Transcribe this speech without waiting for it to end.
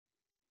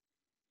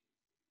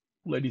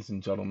Ladies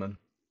and gentlemen,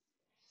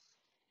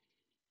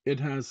 it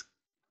has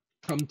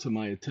come to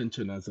my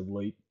attention as of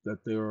late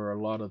that there are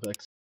a lot of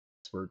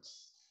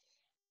experts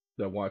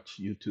that watch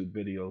YouTube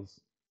videos,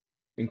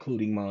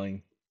 including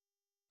mine.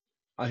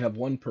 I have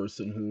one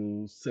person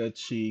who said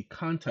she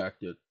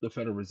contacted the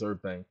Federal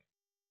Reserve Bank,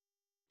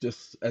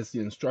 just as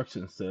the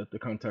instructions said, to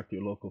contact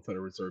your local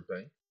Federal Reserve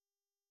Bank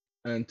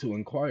and to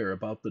inquire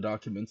about the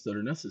documents that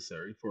are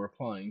necessary for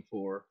applying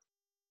for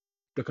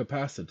the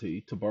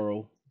capacity to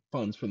borrow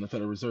funds from the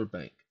Federal Reserve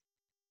Bank.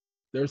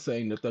 They're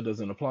saying that that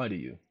doesn't apply to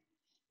you.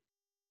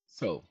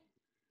 So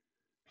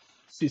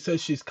she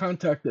says she's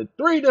contacted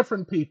three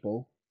different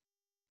people,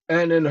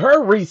 and in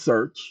her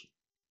research,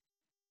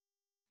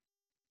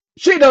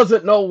 she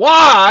doesn't know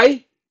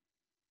why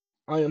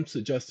I am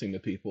suggesting to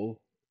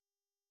people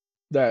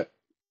that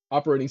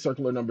operating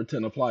circular number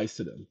 10 applies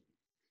to them.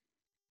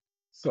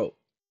 So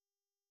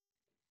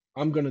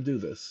I'm going to do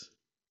this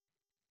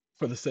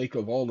for the sake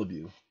of all of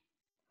you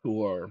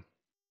who are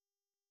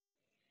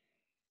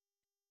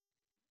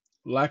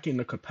lacking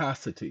the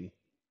capacity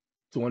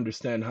to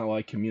understand how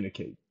I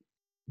communicate,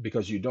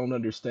 because you don't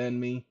understand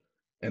me,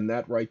 and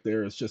that right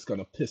there is just going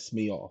to piss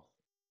me off.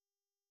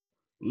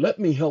 Let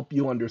me help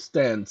you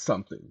understand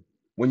something.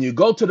 When you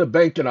go to the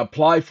bank and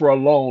apply for a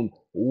loan,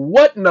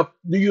 what do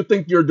you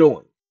think you're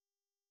doing?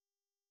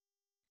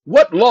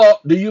 What law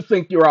do you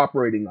think you're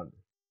operating under?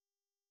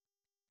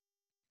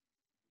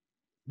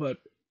 But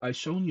I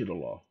shown you the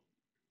law.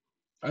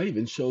 I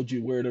even showed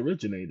you where it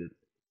originated.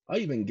 I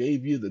even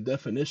gave you the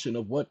definition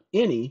of what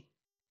any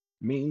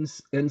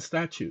means in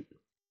statute.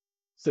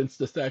 Since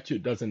the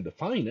statute doesn't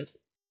define it,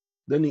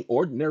 then the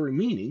ordinary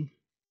meaning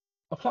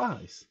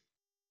applies.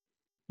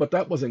 But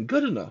that wasn't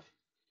good enough.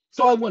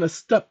 So I went a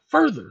step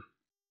further.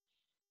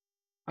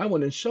 I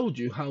went and showed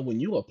you how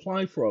when you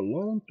apply for a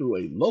loan through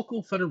a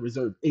local Federal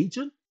Reserve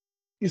agent,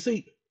 you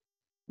see,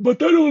 but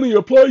that only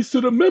applies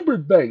to the member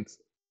banks.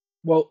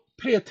 Well,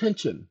 pay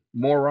attention,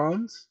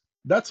 morons.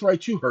 That's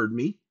right, you heard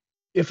me.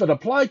 If it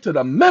applied to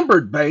the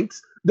membered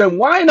banks, then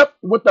why not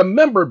with the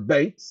member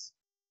banks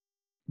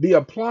be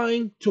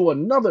applying to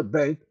another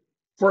bank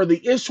for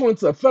the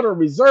issuance of Federal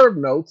Reserve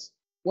notes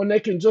when they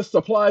can just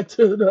apply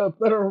to the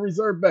Federal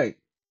Reserve Bank?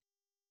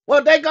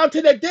 Well, they go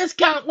to the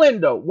discount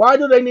window. Why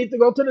do they need to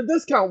go to the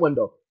discount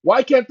window?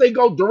 Why can't they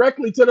go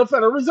directly to the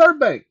Federal Reserve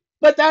Bank?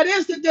 But that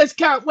is the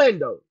discount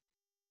window.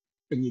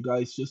 And you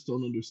guys just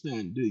don't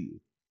understand, do you?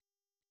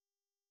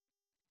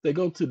 They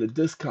go to the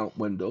discount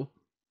window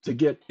to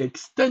get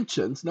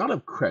extensions, not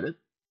of credit,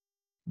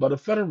 but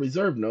of Federal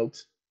Reserve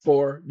notes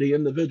for the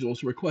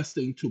individuals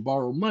requesting to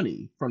borrow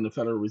money from the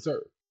Federal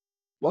Reserve.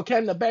 Well,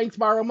 can the banks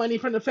borrow money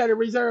from the Federal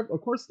Reserve?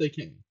 Of course they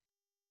can.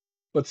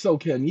 But so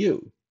can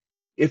you.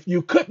 If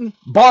you couldn't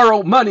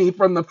borrow money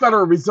from the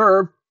Federal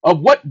Reserve, of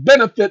what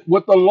benefit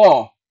would the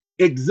law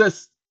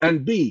exist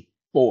and be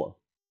for?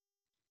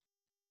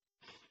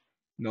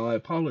 Now, I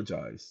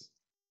apologize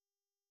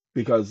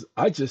because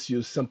I just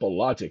used simple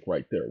logic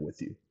right there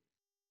with you.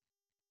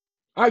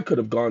 I could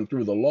have gone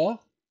through the law,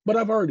 but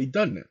I've already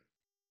done that.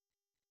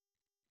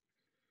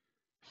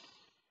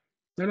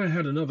 Then I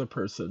had another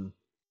person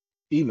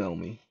email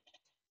me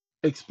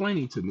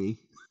explaining to me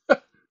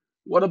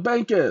what a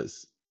bank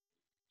is.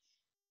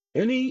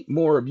 Any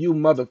more of you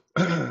mother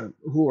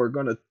who are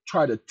going to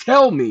try to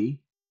tell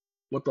me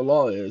what the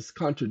law is,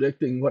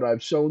 contradicting what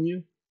I've shown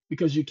you,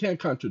 because you can't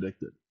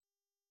contradict it.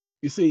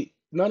 You see,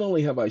 not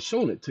only have I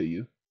shown it to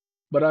you,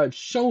 but I've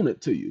shown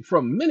it to you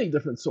from many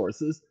different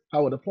sources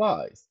how it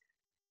applies.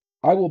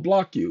 I will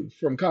block you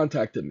from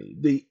contacting me.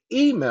 The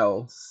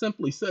email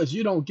simply says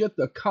you don't get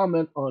the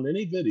comment on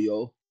any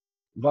video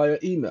via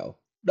email.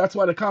 That's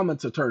why the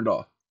comments are turned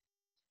off.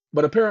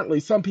 But apparently,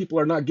 some people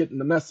are not getting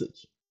the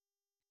message.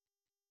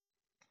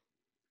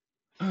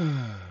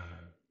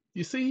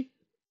 You see,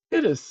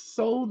 it is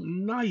so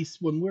nice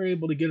when we're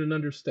able to get an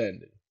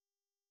understanding.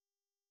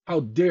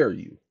 How dare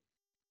you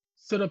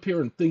sit up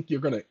here and think you're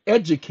going to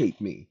educate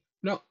me?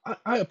 Now,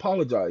 I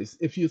apologize.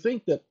 If you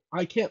think that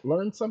I can't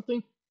learn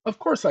something, of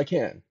course I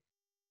can.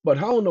 But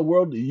how in the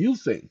world do you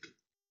think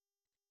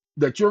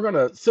that you're going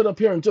to sit up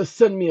here and just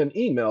send me an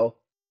email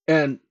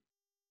and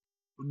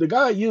the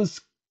guy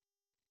used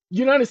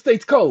United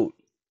States code?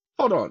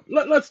 Hold on.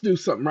 Let's do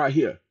something right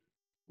here.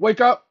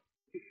 Wake up.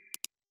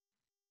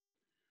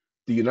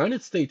 The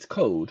United States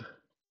Code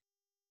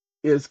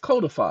is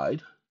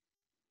codified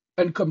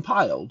and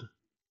compiled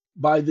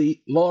by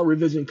the Law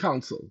Revision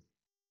Council,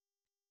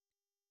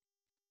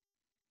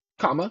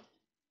 comma,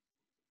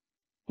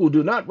 who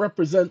do not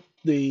represent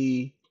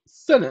the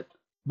Senate,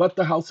 but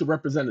the House of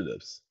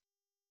Representatives.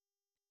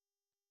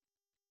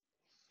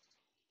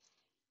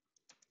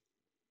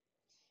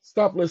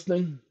 Stop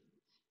listening.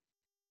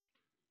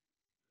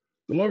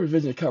 The Law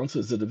Revision Council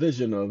is a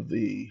division of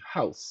the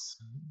House.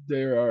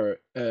 They are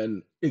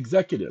an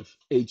executive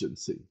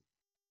agency.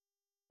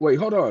 Wait,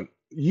 hold on.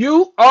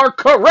 You are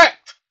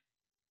correct.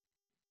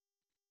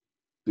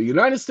 The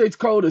United States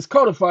Code is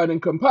codified and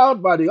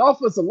compiled by the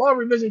Office of Law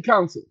Revision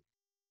Council,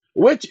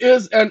 which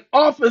is an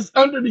office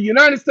under the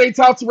United States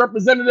House of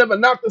Representatives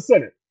and not the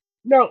Senate.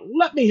 Now,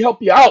 let me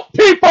help you out,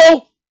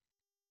 people!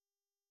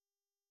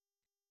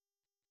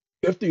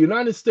 If the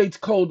United States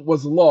Code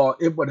was law,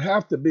 it would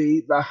have to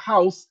be the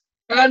House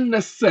and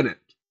the Senate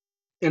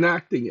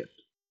enacting it.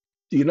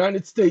 The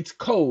United States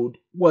Code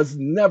was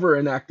never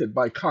enacted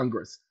by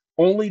Congress,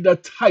 only the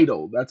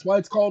title. That's why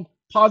it's called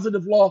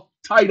positive law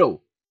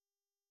title.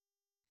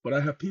 But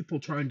I have people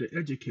trying to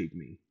educate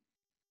me.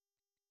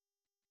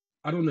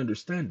 I don't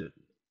understand it.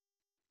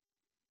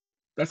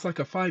 That's like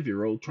a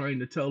 5-year-old trying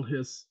to tell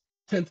his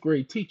 10th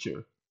grade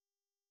teacher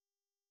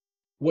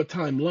what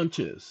time lunch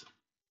is.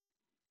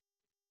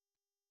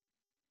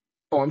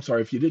 Oh, I'm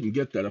sorry if you didn't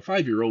get that. A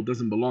 5-year-old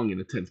doesn't belong in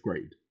the 10th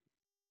grade.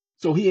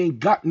 So he ain't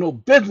got no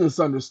business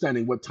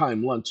understanding what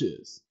time lunch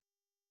is.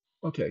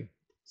 Okay,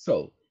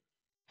 so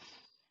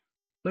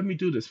let me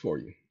do this for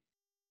you.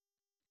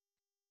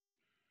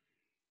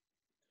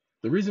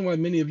 The reason why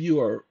many of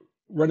you are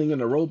running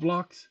into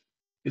roadblocks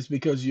is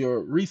because your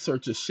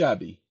research is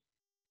shabby,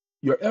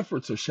 your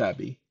efforts are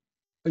shabby,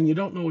 and you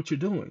don't know what you're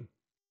doing.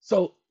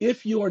 So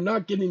if you are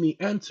not getting the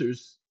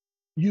answers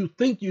you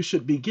think you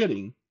should be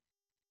getting,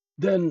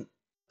 then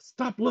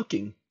stop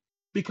looking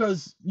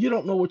because you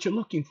don't know what you're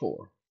looking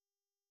for.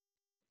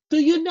 Do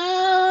you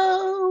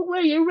know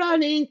where you're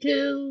running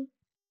to?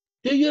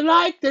 Do you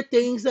like the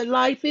things that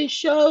life is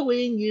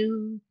showing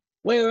you?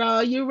 Where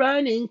are you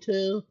running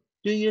to?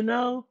 Do you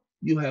know?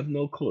 You have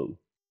no clue.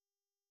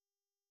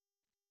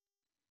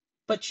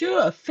 But you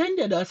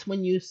offended us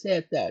when you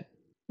said that.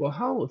 Well,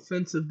 how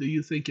offensive do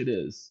you think it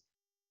is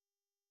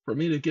for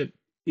me to get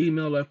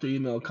email after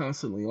email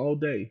constantly all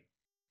day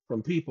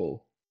from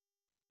people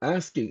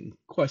asking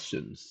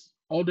questions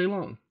all day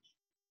long?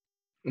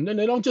 And then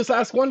they don't just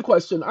ask one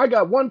question. I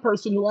got one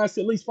person who asks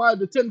at least 5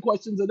 to 10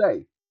 questions a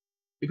day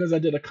because I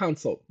did a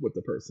consult with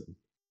the person.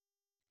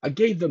 I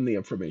gave them the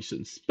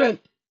information,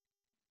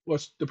 well,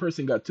 the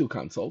person got 2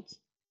 consults,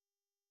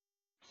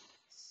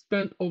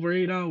 spent over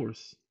 8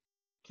 hours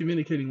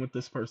communicating with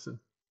this person.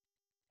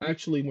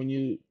 Actually, when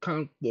you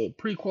count the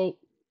pre-quote,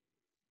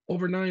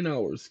 over 9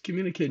 hours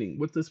communicating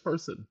with this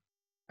person,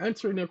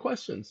 answering their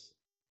questions.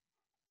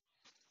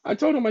 I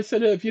told him, I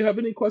said, if you have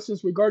any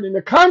questions regarding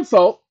the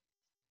consult,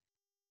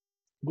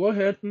 go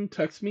ahead and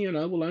text me and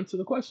I will answer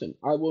the question.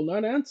 I will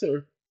not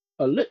answer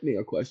a litany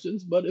of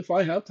questions, but if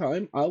I have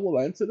time, I will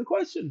answer the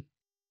question.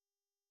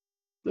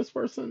 This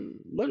person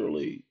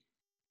literally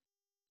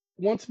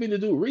wants me to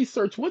do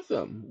research with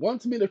them,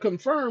 wants me to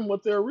confirm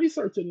what they're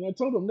researching. And I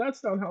told them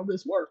that's not how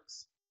this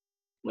works.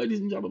 Ladies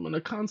and gentlemen,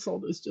 a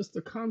consult is just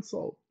a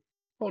consult.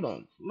 Hold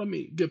on, let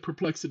me get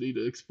Perplexity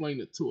to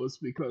explain it to us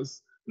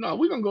because no,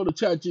 we're gonna go to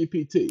Chat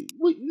GPT.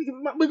 We're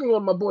gonna go to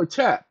my boy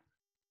Chat,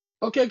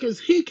 okay? Because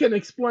he can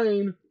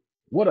explain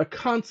what a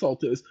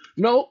consult is.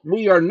 No,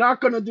 we are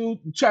not gonna do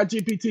Chat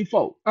GPT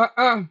 4.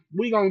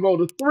 We're gonna go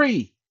to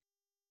 3.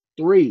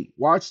 3.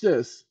 Watch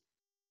this.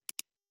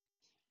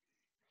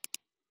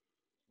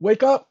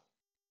 Wake up.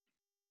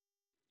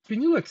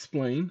 Can you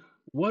explain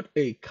what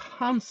a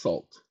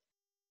consult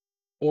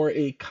or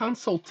a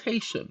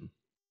consultation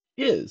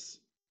is?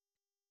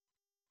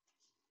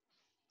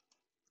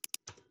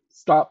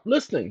 Stop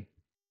listening.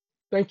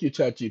 Thank you,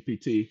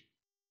 ChatGPT.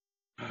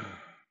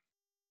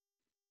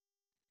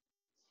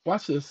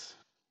 Watch this.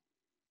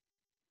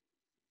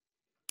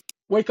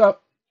 Wake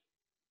up.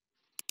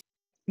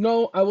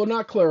 No, I will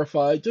not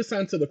clarify. Just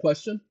answer the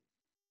question.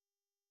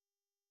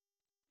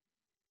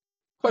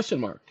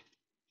 Question mark.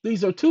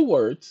 These are 2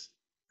 words,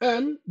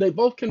 and they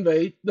both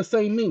convey the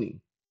same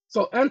meaning.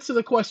 So answer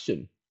the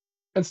question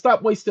and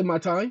stop wasting my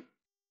time.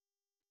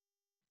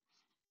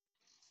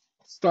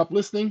 Stop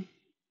listening.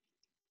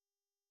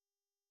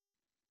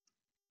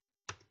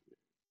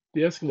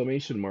 The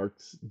exclamation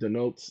marks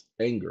denotes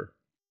anger.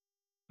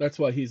 That's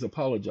why he's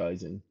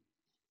apologizing.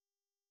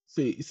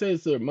 See, he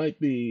says there might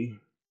be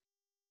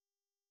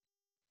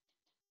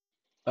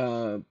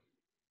uh,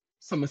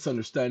 some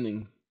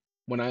misunderstanding.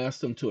 When I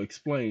asked him to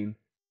explain,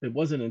 it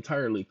wasn't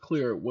entirely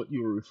clear what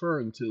you were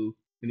referring to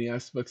in the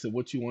aspects of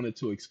what you wanted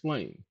to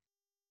explain.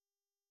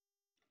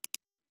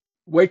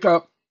 Wake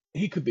up.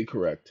 He could be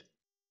correct.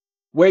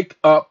 Wake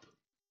up.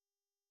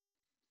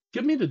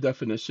 Give me the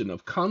definition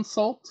of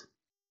consult,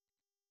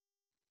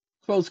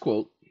 close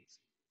quote,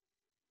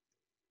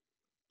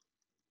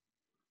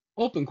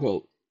 open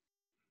quote.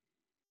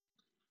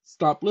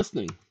 Stop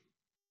listening.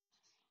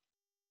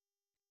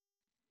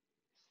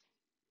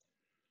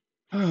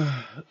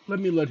 Let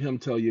me let him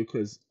tell you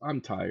because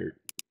I'm tired.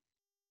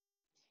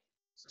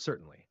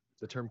 Certainly,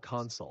 the term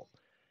consult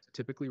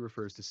typically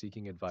refers to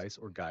seeking advice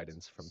or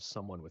guidance from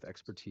someone with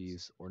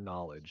expertise or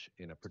knowledge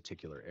in a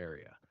particular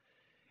area.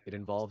 It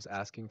involves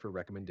asking for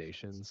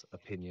recommendations,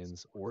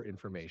 opinions, or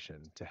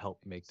information to help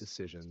make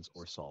decisions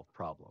or solve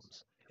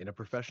problems. In a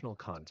professional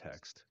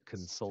context,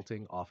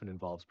 consulting often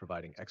involves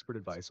providing expert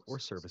advice or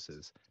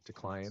services to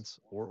clients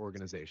or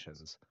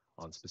organizations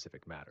on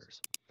specific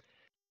matters.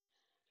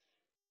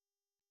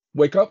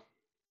 Wake up.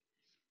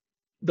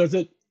 Does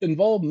it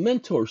involve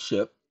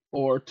mentorship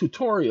or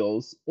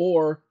tutorials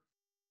or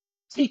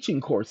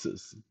teaching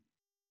courses?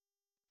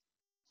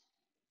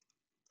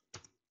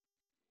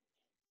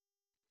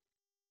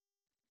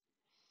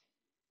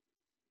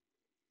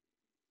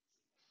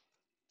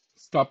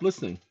 Stop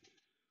listening.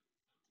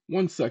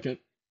 1 second.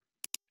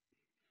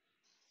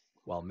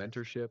 While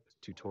mentorship,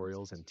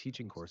 tutorials, and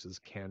teaching courses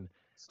can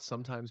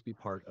sometimes be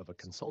part of a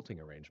consulting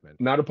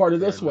arrangement, Not a part of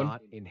they are this one.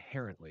 not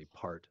inherently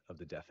part of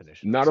the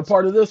definition of Not a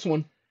part of consulting. this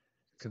one.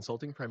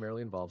 Consulting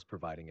primarily involves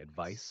providing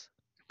advice,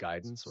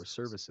 guidance, or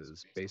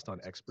services based on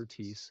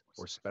expertise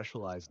or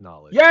specialized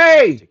knowledge in a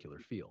Yay! particular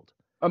field.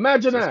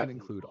 Imagine This can that.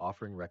 include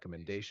offering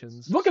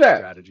recommendations, Look at that.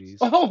 strategies,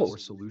 Oh, or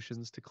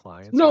solutions to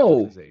clients or no.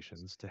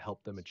 organizations to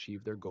help them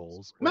achieve their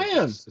goals or address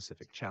Man.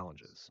 specific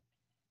challenges.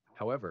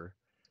 However,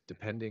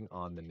 depending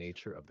on the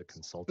nature of the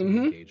consulting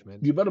Mm-hmm.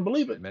 engagement, You better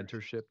believe it.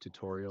 mentorship,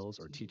 tutorials,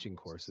 or teaching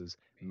courses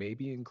may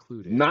be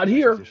included Not as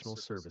here. additional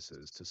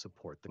services to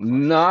support the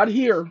client's Not needs.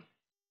 here.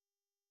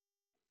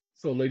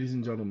 So, ladies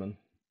and gentlemen,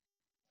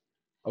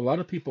 a lot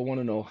of people want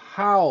to know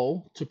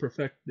how to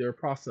perfect their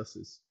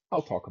processes.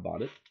 I'll talk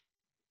about it.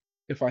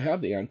 If I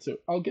have the answer,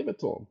 I'll give it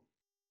to them.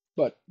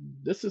 But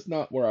this is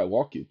not where I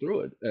walk you through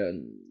it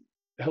and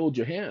hold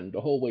your hand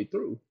the whole way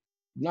through.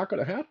 Not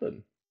going to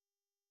happen.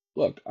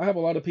 Look, I have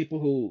a lot of people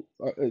who,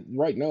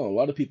 right now, a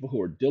lot of people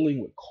who are dealing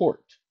with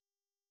court.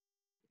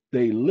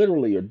 They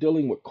literally are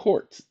dealing with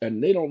courts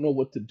and they don't know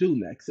what to do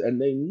next.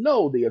 And they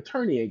know the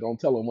attorney ain't going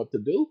to tell them what to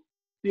do.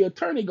 The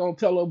attorney going to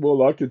tell them,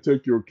 well, I can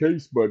take your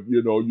case, but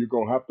you're going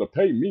to have to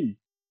pay me.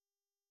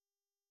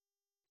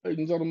 Ladies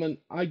and gentlemen,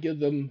 I give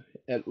them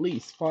at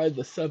least 5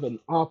 to 7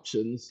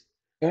 options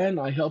and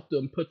I help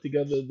them put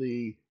together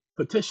the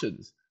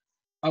petitions.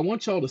 I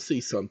want y'all to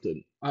see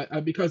something.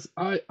 Because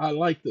I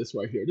like this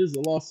right here. This is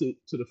a lawsuit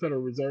to the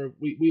Federal Reserve.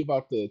 We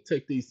about to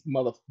take these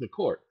mother to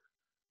court.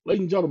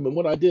 Ladies and gentlemen,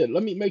 what I did,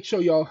 let me make sure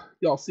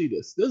y'all see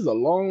this. This is a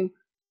long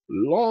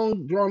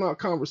drawn out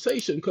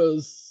conversation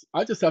because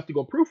I just have to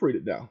go proofread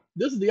it now.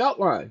 This is the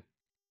outline.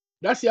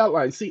 That's the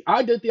outline. See,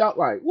 I did the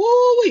outline.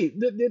 Woo wee,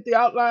 did the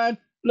outline.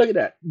 Look at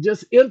that.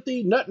 Just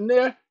empty, nothing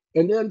there.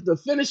 And then to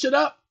finish it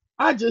up,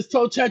 I just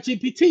told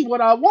ChatGPT what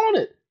I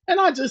wanted. And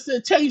I just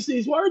said, change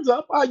these words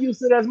up. I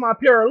used it as my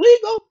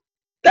paralegal.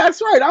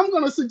 That's right. I'm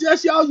going to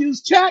suggest y'all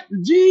use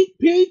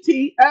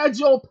ChatGPT as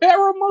your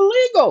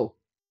paralegal.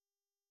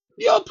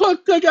 You'll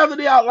put together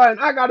the outline.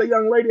 I got a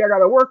young lady I got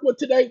to work with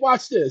today.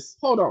 Watch this.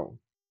 Hold on.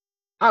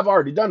 I've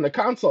already done the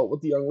consult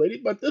with the young lady,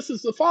 but this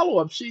is the follow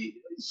up. She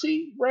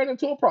ran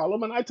into a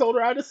problem, and I told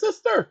her I'd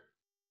assist her.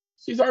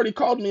 She's already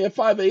called me at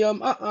 5 a.m.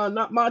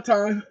 Not my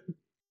time.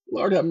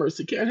 Lord have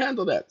mercy, can't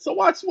handle that. So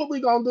watch what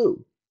we gonna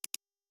do.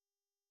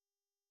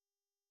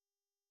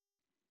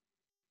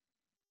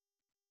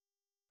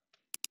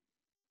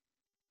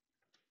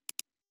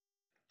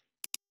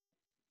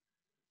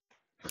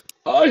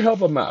 I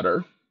have a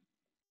matter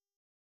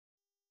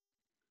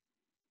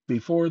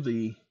before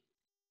the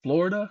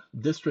Florida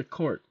District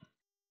Court,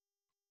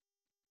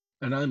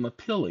 and I'm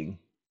appealing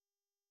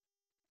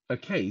a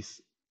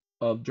case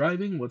of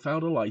driving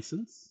without a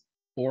license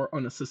or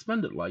on a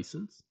suspended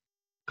license,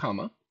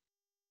 comma,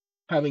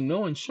 having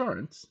no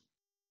insurance,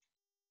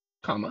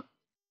 comma,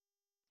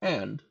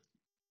 and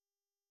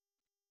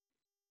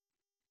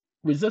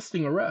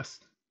resisting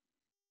arrest,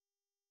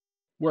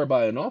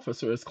 whereby an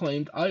officer has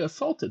claimed I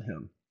assaulted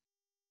him.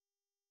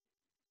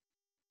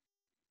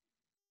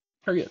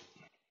 Period.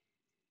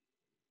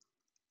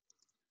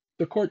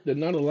 The court did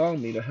not allow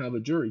me to have a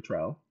jury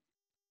trial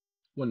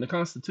when the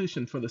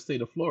Constitution for the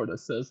state of Florida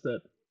says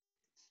that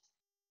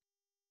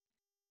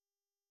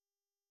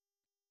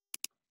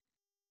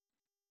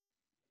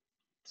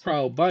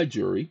trial by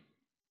jury,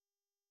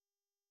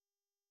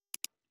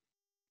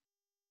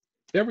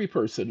 every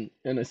person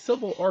in a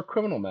civil or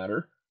criminal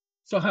matter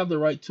shall have the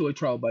right to a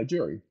trial by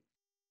jury.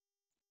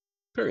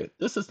 Period.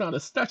 This is not a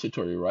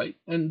statutory right,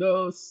 and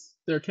thus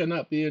there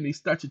cannot be any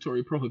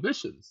statutory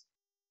prohibitions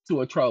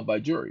to a trial by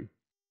jury.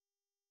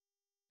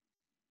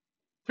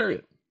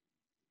 Period.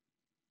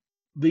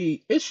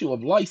 The issue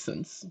of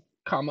license,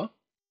 comma,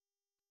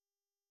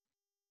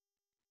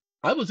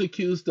 I was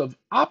accused of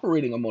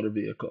operating a motor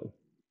vehicle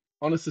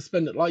on a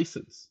suspended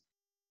license,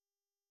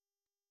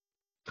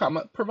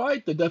 comma,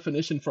 provide the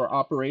definition for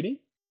operating.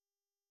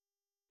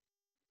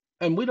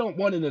 And we don't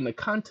want it in the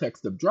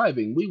context of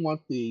driving. We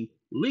want the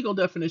legal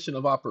definition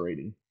of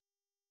operating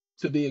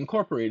to be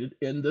incorporated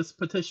in this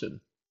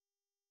petition,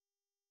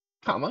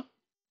 comma,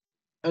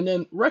 and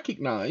then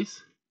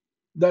recognize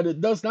that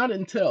it does not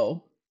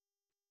entail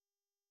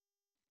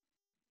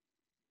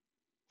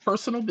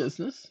personal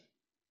business,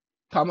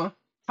 comma,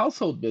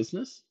 household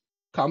business,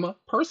 comma,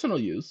 personal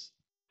use,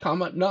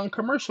 comma,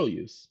 non-commercial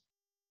use,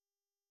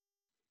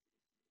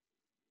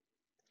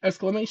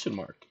 exclamation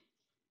mark.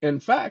 In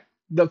fact,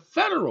 the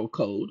federal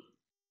code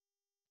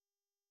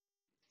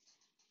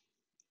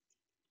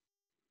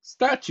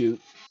statute,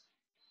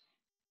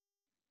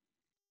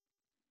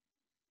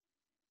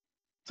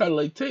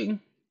 Title 18,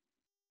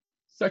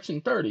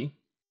 Section 30,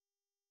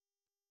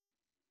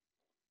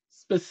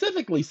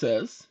 specifically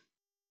says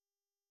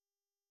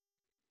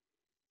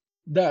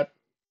that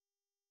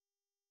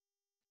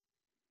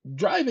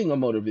driving a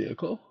motor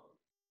vehicle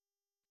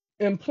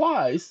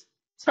implies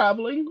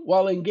traveling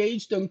while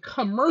engaged in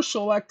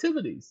commercial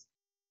activities.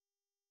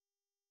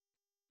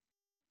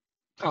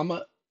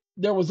 comma,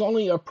 there was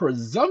only a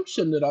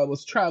presumption that I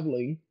was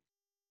traveling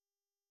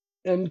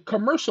in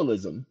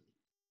commercialism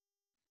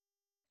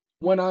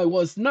when I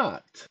was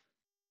not.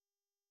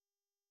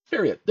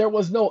 Period. There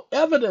was no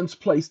evidence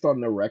placed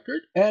on the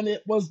record, and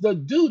it was the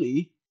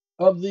duty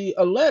of the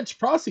alleged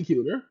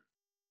prosecutor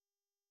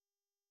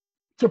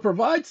to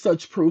provide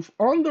such proof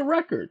on the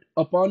record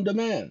upon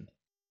demand.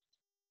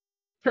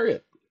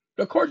 Period.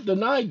 The court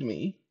denied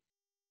me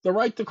the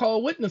right to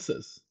call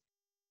witnesses,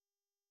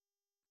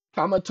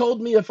 comma,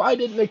 told me if I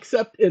didn't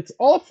accept its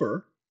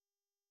offer,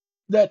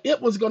 that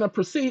it was going to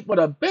proceed with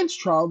a bench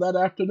trial that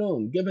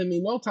afternoon, giving me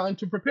no time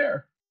to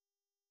prepare.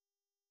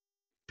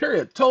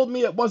 Period. Told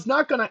me it was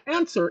not going to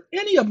answer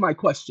any of my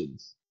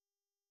questions.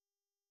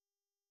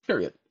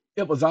 Period.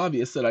 It was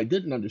obvious that I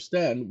didn't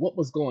understand what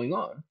was going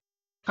on.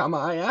 Comma,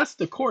 I asked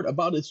the court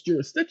about its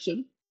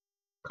jurisdiction.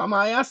 Comma,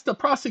 I asked the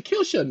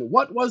prosecution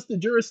what was the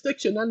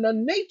jurisdiction and the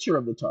nature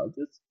of the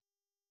charges.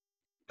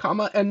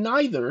 Comma, and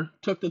neither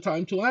took the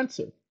time to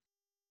answer.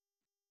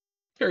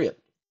 Period.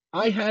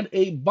 I had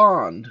a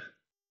bond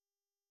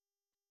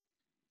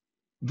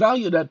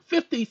valued at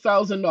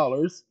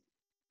 $50,000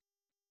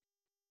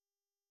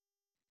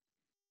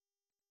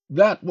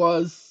 that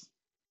was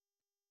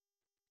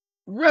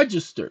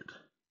registered,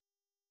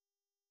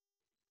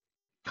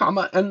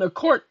 comma, and the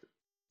court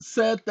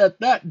said that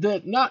that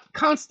did not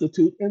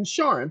constitute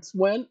insurance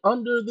when,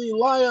 under the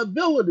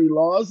liability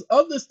laws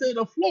of the state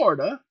of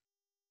Florida,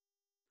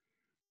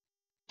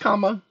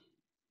 comma,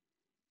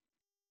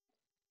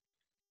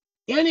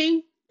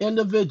 any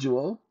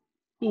individual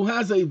who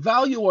has a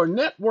value or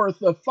net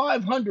worth of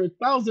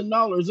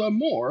 $500,000 or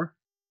more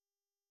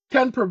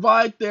can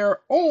provide their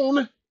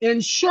own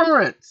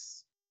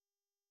insurance,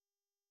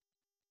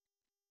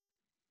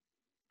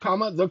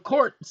 comma, the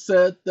court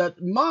said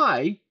that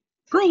my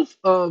proof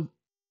of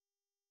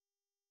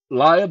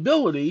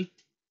liability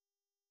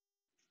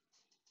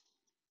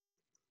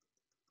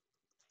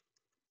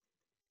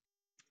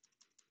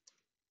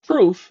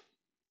proof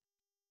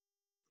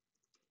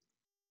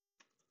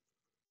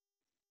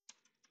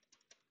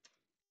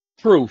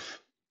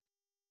proof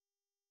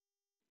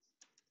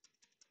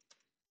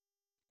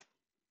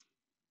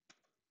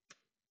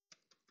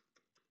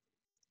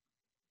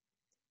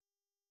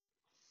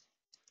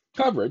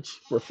coverage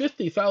for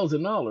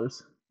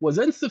 $50,000 was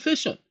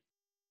insufficient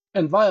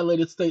and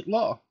violated state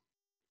law.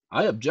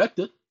 I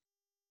objected,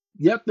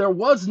 yet there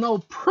was no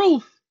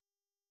proof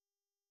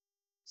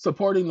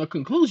supporting the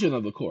conclusion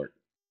of the court,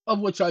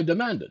 of which I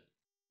demanded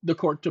the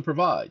court to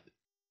provide.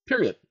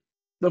 Period.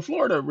 The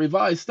Florida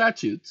revised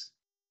statutes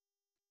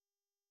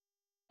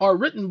are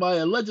written by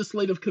a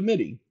legislative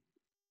committee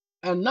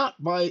and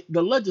not by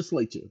the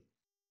legislature.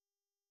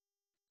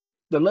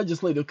 The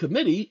legislative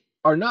committee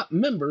are not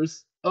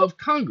members of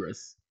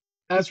Congress,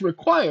 as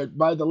required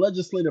by the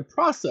legislative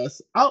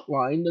process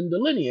outlined and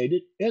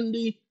delineated in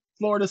the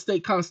Florida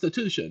State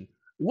Constitution,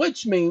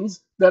 which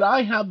means that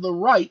I have the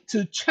right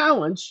to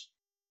challenge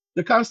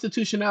the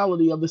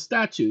constitutionality of the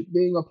statute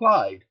being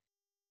applied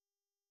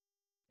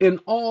in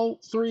all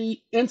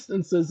three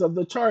instances of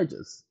the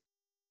charges,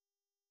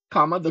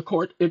 comma, the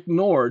court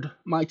ignored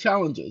my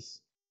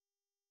challenges.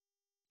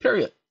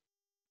 Period.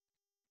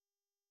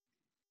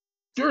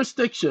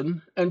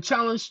 Jurisdiction and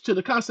challenge to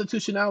the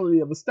constitutionality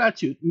of a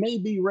statute may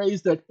be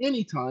raised at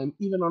any time,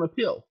 even on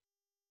appeal.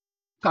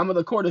 Comma,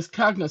 the court is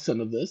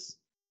cognizant of this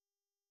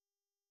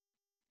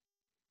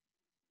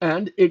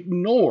and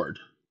ignored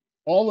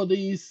all of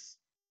these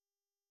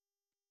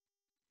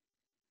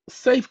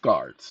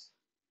safeguards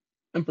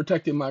in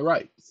protecting my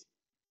rights.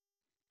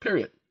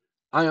 Period.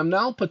 I am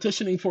now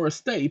petitioning for a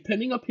stay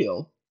pending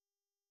appeal,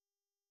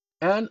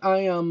 and I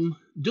am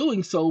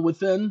doing so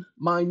within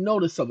my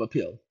notice of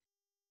appeal.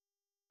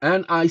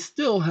 And I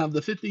still have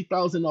the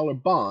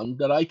 $50,000 bond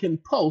that I can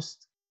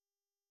post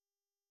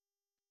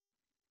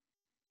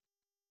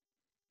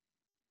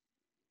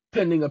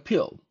pending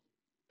appeal.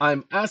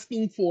 I'm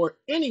asking for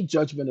any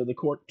judgment of the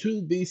court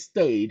to be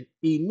stayed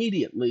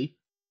immediately,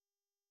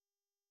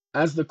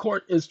 as the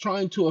court is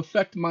trying to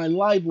affect my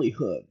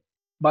livelihood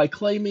by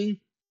claiming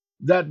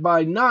that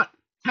by not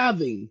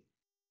having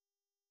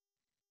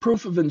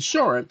proof of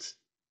insurance,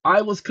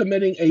 I was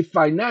committing a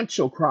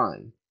financial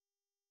crime,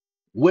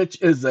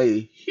 which is a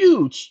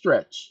huge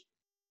stretch,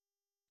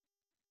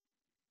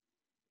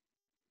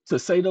 to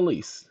say the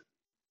least.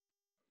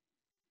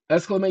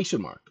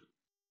 Exclamation mark.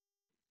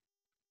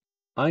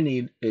 I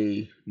need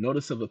a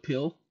notice of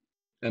appeal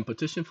and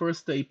petition for a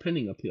stay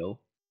pending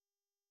appeal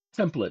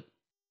template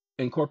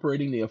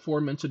incorporating the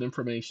aforementioned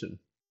information,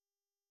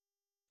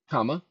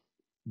 comma,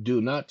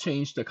 do not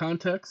change the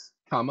context,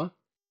 comma,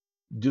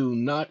 do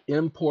not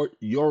import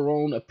your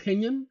own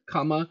opinion,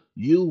 comma,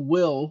 you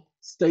will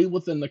stay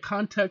within the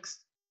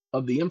context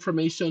of the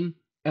information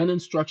and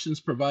instructions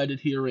provided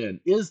herein.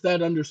 Is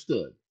that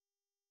understood?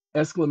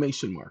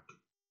 Exclamation mark.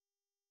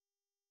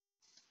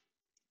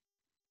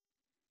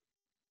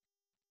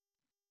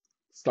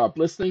 Stop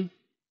listening.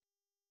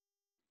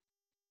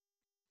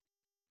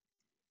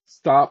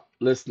 Stop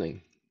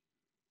listening.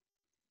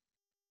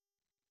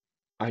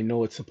 I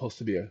know it's supposed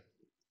to be a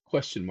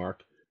question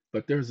mark.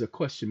 But there's a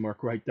question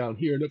mark right down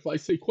here. And if I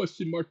say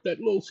question mark, that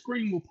little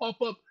screen will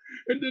pop up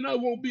and then I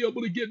won't be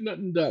able to get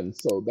nothing done.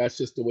 So that's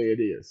just the way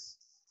it is.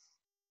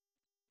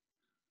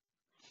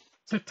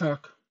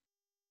 TikTok.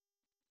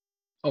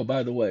 Oh,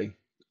 by the way,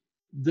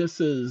 this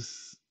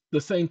is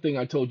the same thing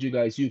I told you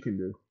guys you can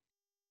do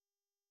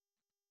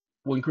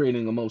when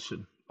creating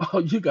emotion.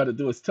 All you got to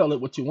do is tell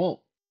it what you want.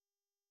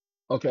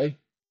 Okay.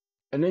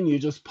 And then you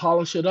just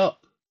polish it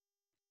up.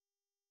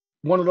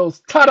 One of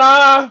those ta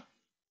da!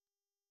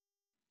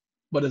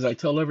 But as I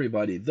tell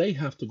everybody, they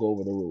have to go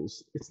over the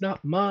rules. It's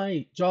not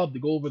my job to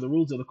go over the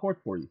rules of the court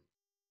for you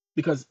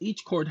because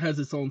each court has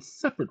its own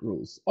separate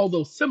rules,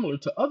 although similar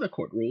to other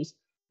court rules,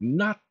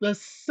 not the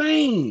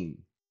same.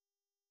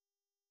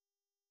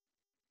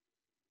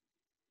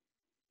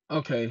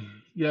 Okay,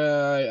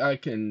 yeah, I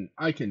can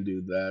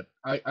do that.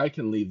 I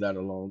can leave that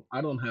alone.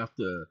 I don't have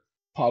to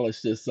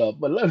polish this up.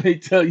 But let me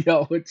tell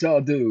y'all what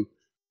y'all do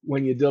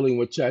when you're dealing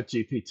with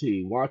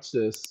ChatGPT. Watch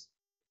this.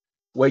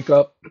 Wake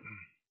up.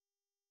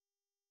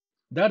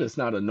 That is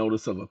not a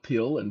notice of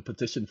appeal and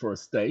petition for a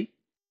stay.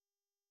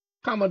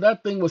 Comma,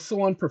 that thing was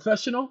so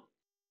unprofessional.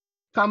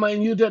 Comma,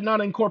 and you did not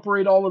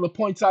incorporate all of the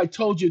points I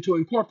told you to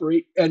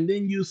incorporate, and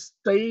then you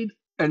stayed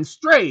and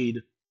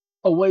strayed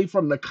away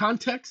from the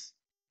context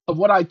of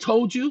what I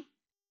told you.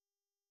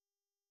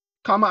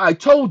 Comma, I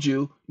told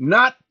you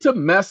not to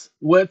mess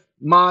with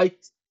my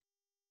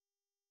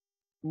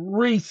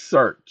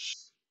research.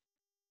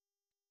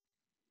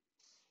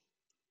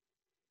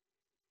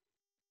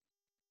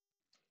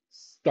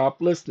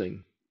 Stop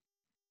listening.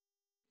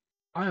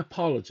 I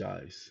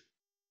apologize.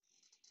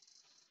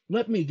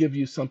 Let me give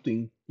you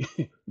something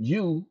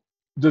you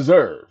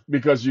deserve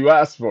because you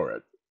asked for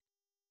it.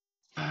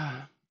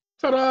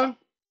 Ta-da!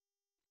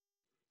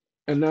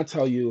 And that's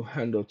how you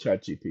handle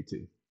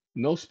ChatGPT.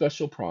 No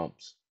special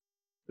prompts.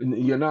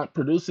 You're not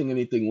producing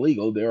anything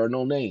legal. There are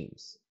no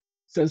names.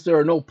 Since there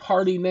are no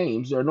party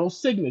names, there are no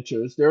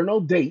signatures, there are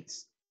no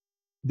dates,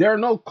 there are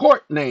no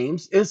court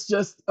names. It's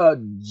just a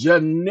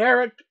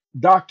generic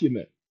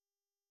document.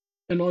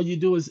 And all you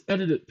do is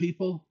edit it,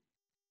 people.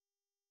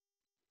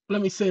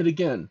 Let me say it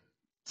again.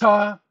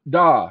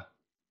 Ta-da.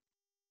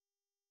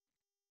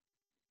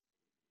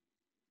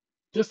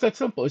 Just that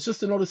simple. It's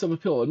just a notice of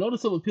appeal. A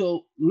notice of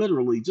appeal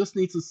literally just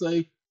needs to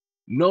say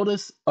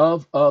notice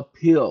of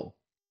appeal.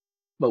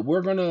 But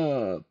we're going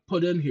to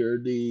put in here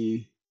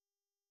the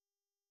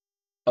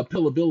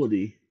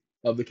appealability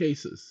of the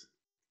cases.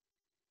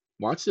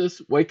 Watch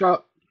this. Wake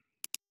up.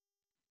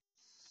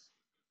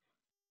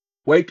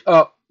 Wake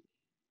up.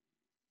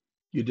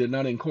 You did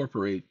not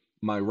incorporate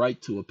my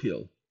right to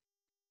appeal.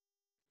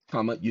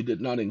 Comma, you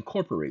did not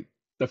incorporate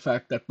the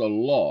fact that the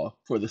law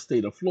for the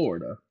state of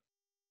Florida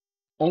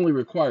only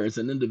requires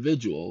an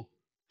individual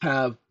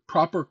have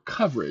proper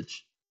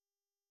coverage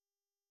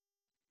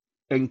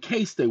in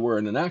case they were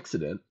in an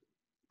accident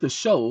to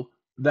show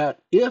that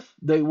if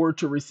they were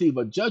to receive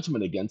a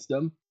judgment against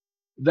them,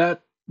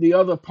 that the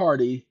other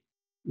party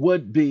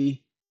would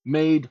be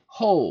made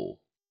whole.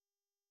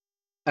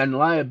 And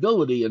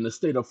liability in the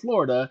state of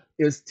Florida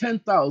is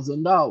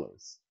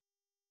 $10,000,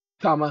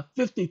 comma,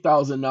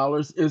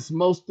 $50,000 is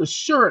most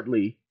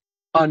assuredly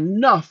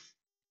enough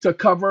to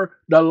cover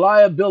the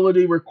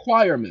liability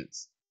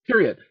requirements,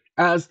 period.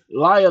 As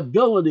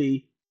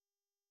liability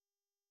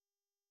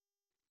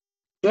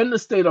in the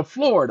state of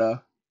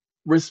Florida,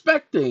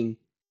 respecting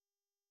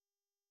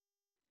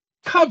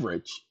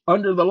coverage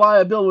under the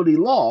liability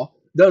law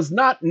does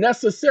not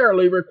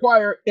necessarily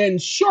require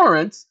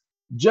insurance,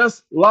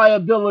 just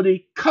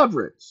liability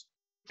coverage,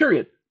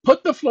 period.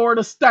 Put the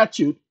Florida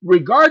statute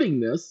regarding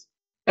this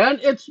and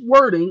its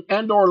wording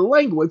and or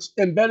language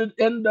embedded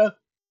in the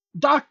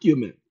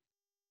document,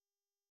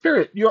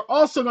 period. You're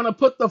also going to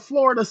put the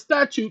Florida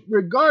statute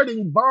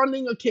regarding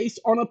bonding a case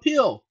on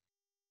appeal,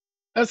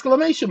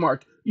 exclamation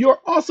mark. You're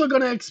also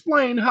going to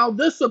explain how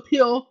this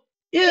appeal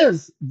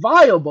is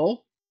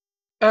viable,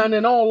 and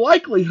in all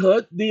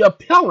likelihood, the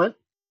appellant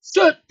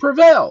should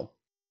prevail,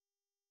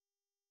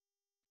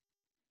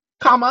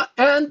 comma,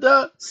 and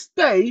the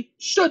stay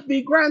should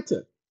be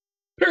granted,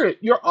 period.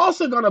 You're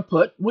also going to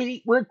put,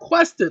 we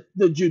requested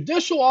the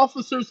judicial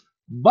officer's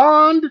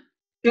bond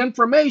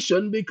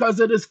information because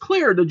it is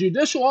clear the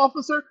judicial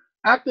officer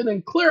acted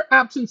in clear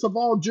absence of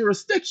all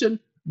jurisdiction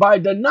by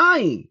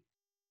denying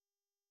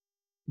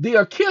the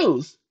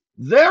accused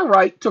their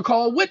right to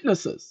call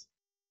witnesses,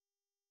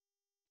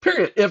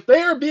 period. If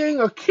they are being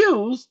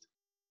accused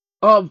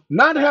of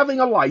not having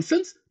a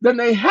license, then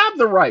they have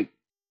the right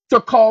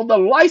to call the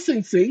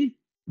licensing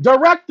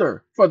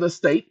director for the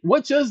state,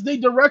 which is the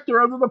director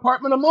of the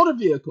Department of Motor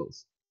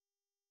Vehicles,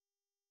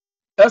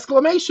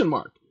 exclamation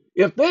mark.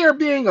 If they are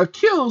being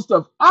accused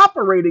of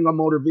operating a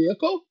motor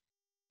vehicle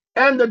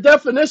and the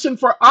definition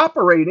for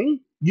operating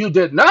you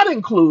did not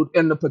include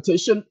in the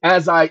petition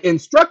as I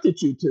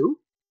instructed you to,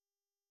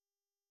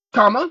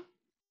 comma,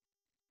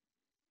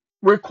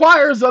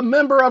 requires a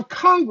member of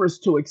Congress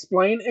to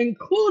explain,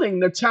 including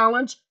the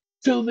challenge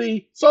to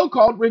the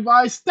so-called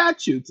revised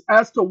statutes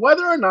as to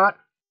whether or not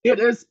It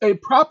is a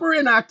proper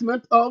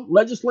enactment of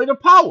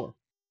legislative power.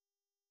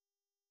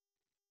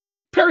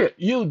 Period.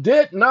 You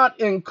did not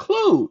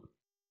include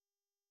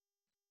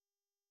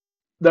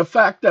the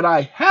fact that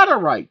I had a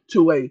right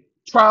to a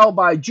trial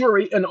by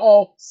jury in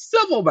all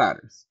civil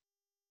matters.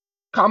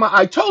 Comma,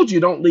 I told you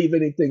don't leave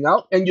anything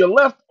out, and you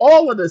left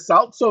all of this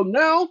out. So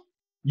now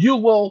you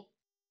will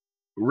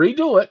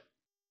redo it,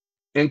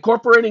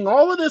 incorporating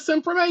all of this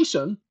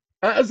information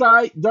as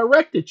I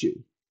directed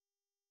you.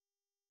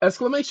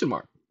 Exclamation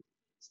mark.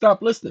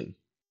 Stop listening.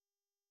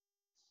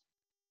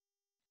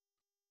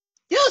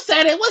 You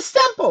said it was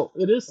simple.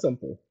 It is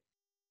simple.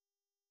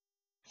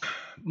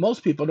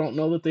 Most people don't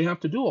know that they have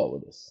to do all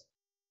of this.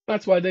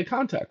 That's why they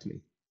contact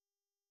me.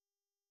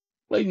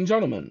 Ladies and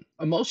gentlemen,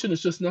 a motion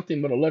is just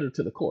nothing but a letter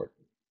to the court.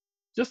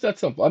 Just that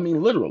simple. I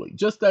mean, literally,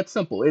 just that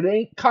simple. It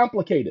ain't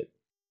complicated.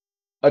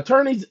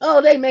 Attorneys,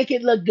 oh, they make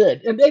it look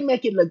good. And they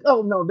make it look,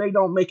 oh, no, they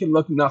don't make it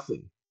look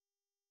nothing.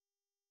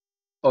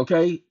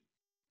 Okay?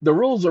 The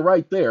rules are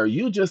right there.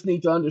 You just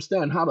need to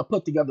understand how to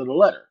put together the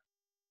letter.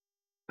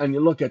 And you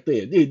look at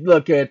that. You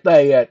look at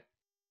that.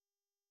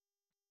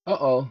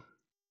 Uh-oh.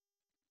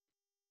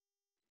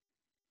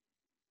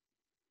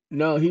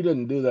 No, he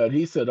didn't do that.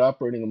 He said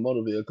operating a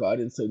motor vehicle. I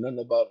didn't say nothing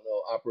about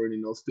no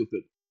operating no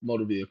stupid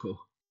motor vehicle.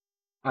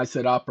 I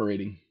said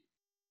operating.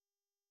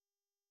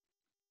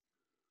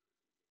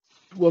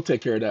 We'll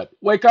take care of that.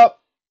 Wake up.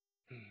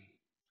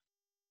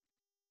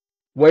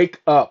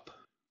 Wake up.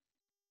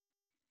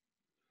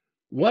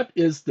 What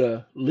is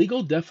the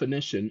legal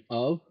definition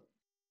of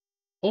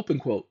open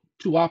quote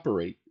to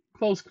operate,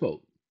 close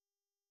quote,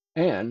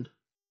 and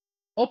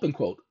open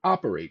quote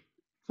operate,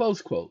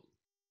 close quote,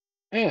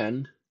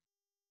 and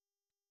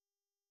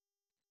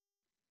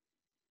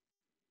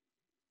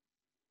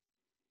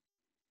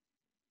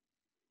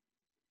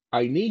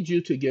I need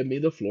you to give me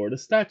the Florida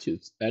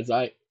statutes as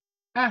I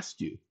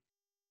asked you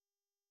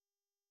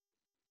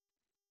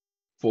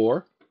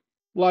for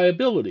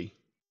liability.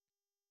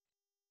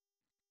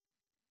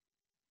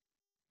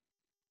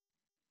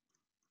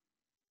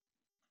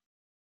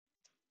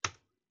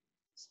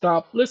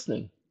 Stop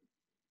listening.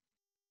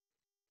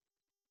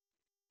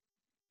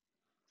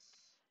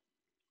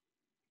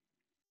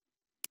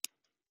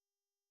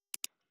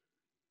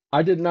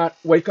 I did not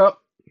wake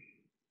up.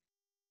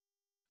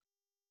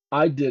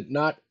 I did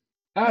not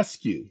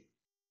ask you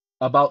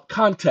about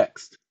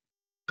context,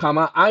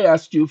 comma. I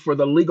asked you for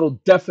the legal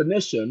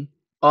definition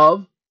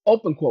of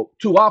open quote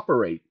to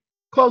operate,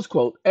 close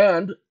quote,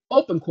 and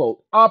open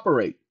quote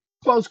operate,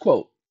 close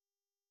quote.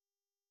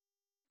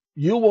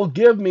 You will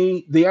give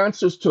me the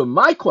answers to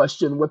my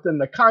question within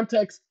the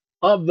context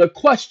of the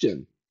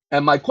question.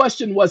 And my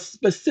question was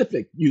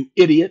specific, you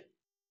idiot.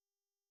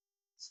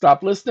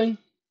 Stop listening.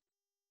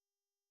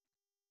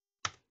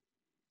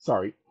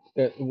 Sorry.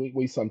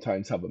 We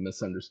sometimes have a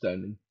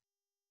misunderstanding.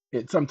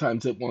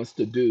 Sometimes it wants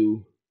to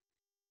do.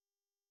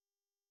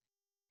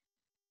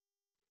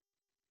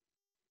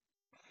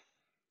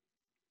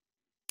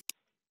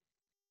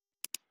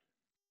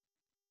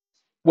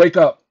 Wake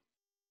up.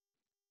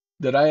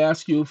 Did I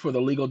ask you for the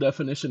legal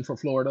definition for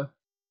Florida?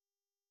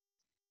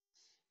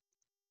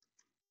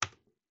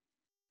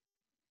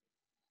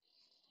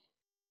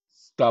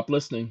 Stop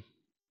listening.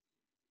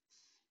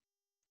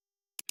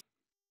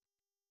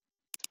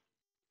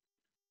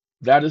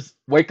 That is,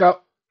 wake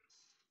up.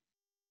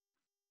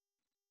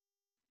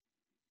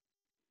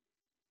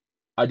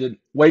 I didn't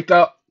wake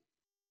up.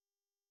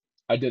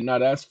 I did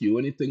not ask you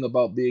anything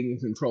about being in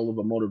control of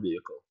a motor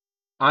vehicle.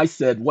 I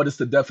said, what is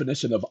the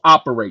definition of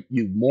operate,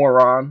 you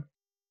moron?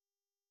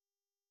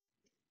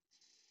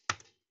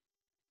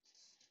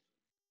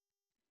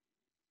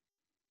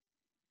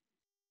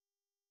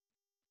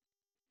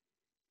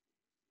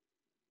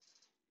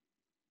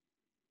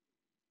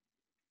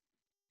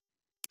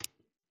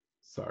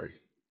 Sorry.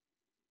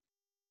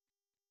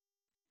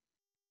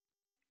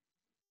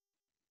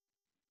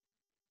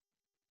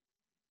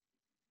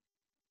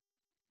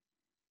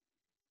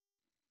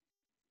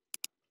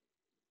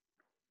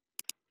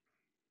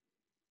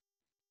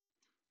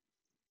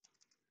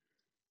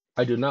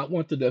 I do not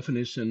want the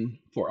definition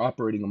for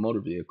operating a motor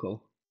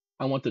vehicle.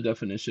 I want the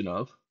definition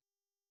of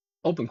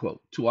open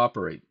quote to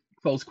operate,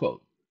 close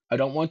quote. I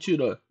don't want you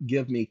to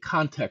give me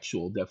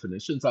contextual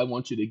definitions. I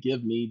want you to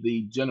give me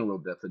the general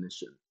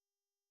definition.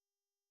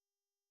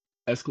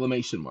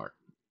 Exclamation mark.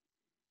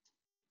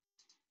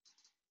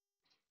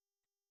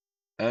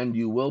 And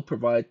you will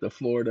provide the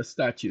Florida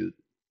statute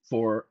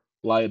for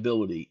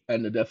liability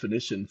and the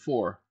definition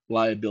for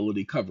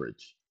liability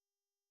coverage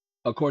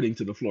according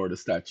to the Florida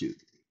statute.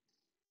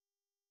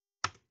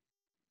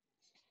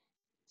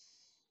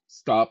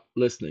 Stop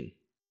listening.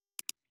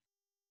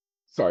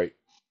 Sorry,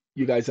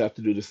 you guys have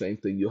to do the same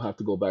thing. You'll have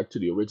to go back to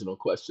the original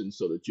question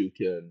so that you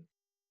can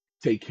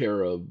take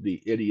care of the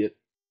idiot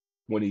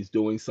when he's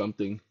doing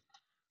something.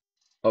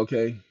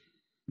 Okay?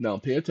 Now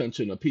pay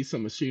attention. A piece of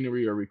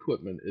machinery or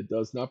equipment, it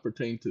does not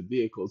pertain to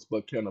vehicles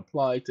but can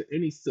apply to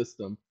any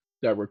system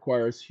that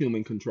requires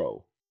human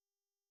control.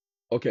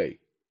 Okay,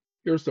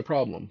 here's the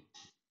problem.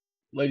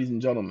 Ladies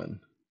and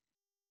gentlemen,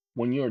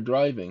 when you're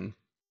driving,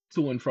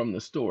 to and from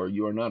the store,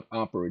 you are not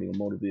operating a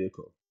motor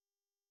vehicle.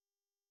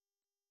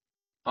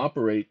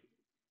 Operate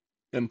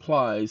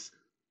implies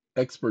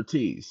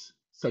expertise,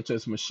 such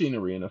as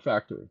machinery in a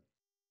factory.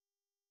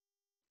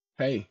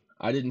 Hey,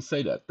 I didn't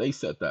say that. They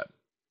said that.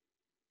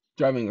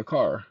 Driving a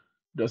car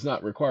does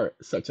not require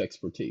such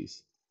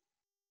expertise.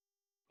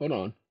 Hold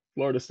on.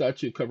 Florida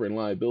statute covering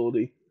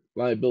liability.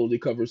 Liability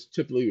covers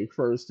typically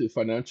refers to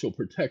financial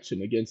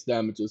protection against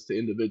damages to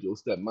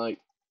individuals that might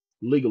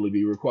legally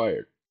be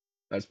required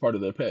as part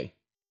of their pay.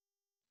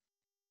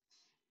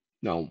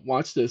 Now,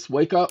 watch this.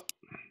 Wake up.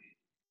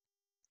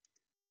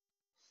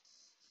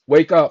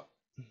 Wake up.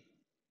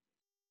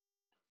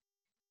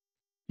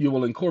 You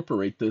will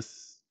incorporate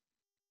this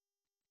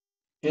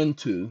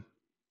into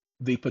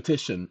the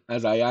petition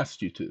as I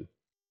asked you to.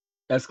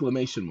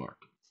 Exclamation mark.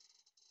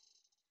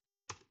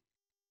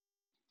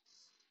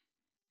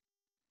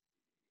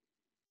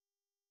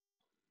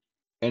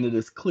 And it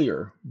is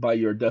clear by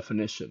your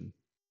definition,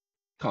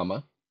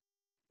 comma,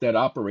 that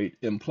operate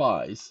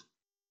implies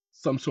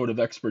some sort of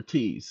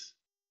expertise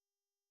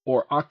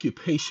or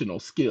occupational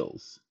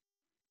skills,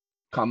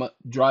 comma,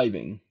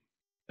 driving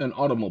an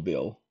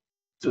automobile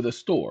to the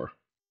store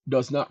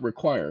does not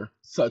require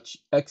such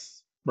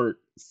expert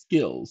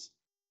skills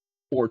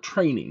or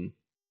training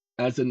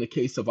as in the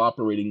case of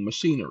operating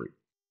machinery.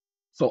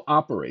 So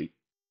operate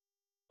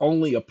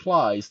only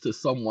applies to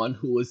someone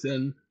who is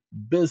in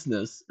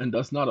business and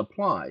does not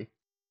apply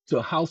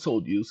to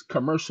household use,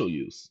 commercial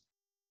use,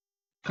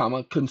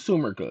 comma,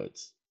 consumer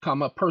goods,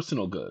 comma,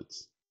 personal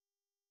goods,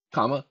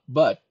 comma,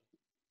 but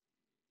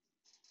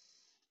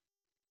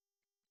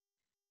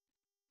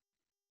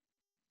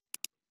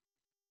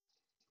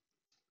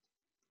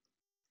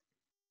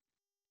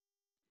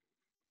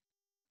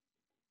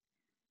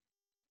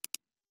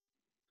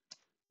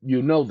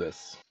you know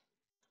this,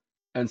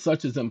 and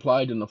such is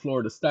implied in the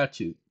Florida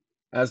statute,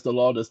 as the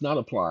law does not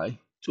apply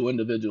to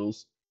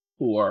individuals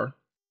who are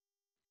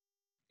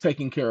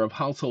taking care of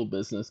household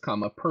business,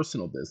 comma,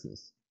 personal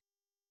business,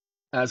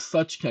 as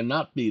such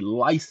cannot be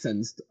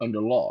licensed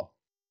under law,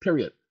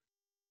 period.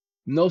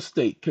 No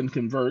state can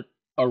convert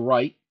a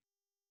right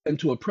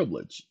into a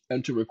privilege,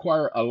 and to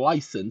require a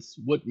license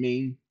would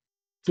mean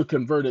to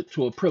convert it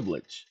to a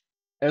privilege.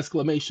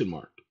 Exclamation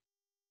mark.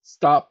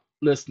 Stop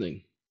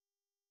listening.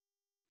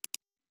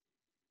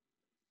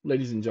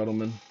 Ladies and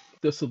gentlemen,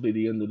 this will be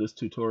the end of this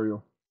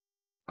tutorial.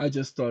 I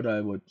just thought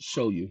I would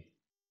show you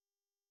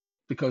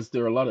because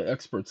there are a lot of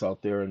experts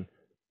out there and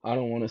I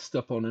don't want to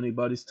step on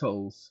anybody's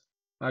toes.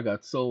 I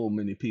got so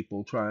many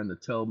people trying to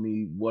tell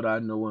me what I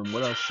know and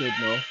what I should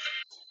know.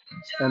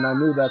 And I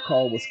knew that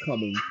call was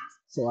coming,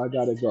 so I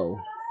gotta go.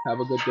 Have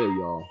a good day,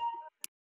 y'all.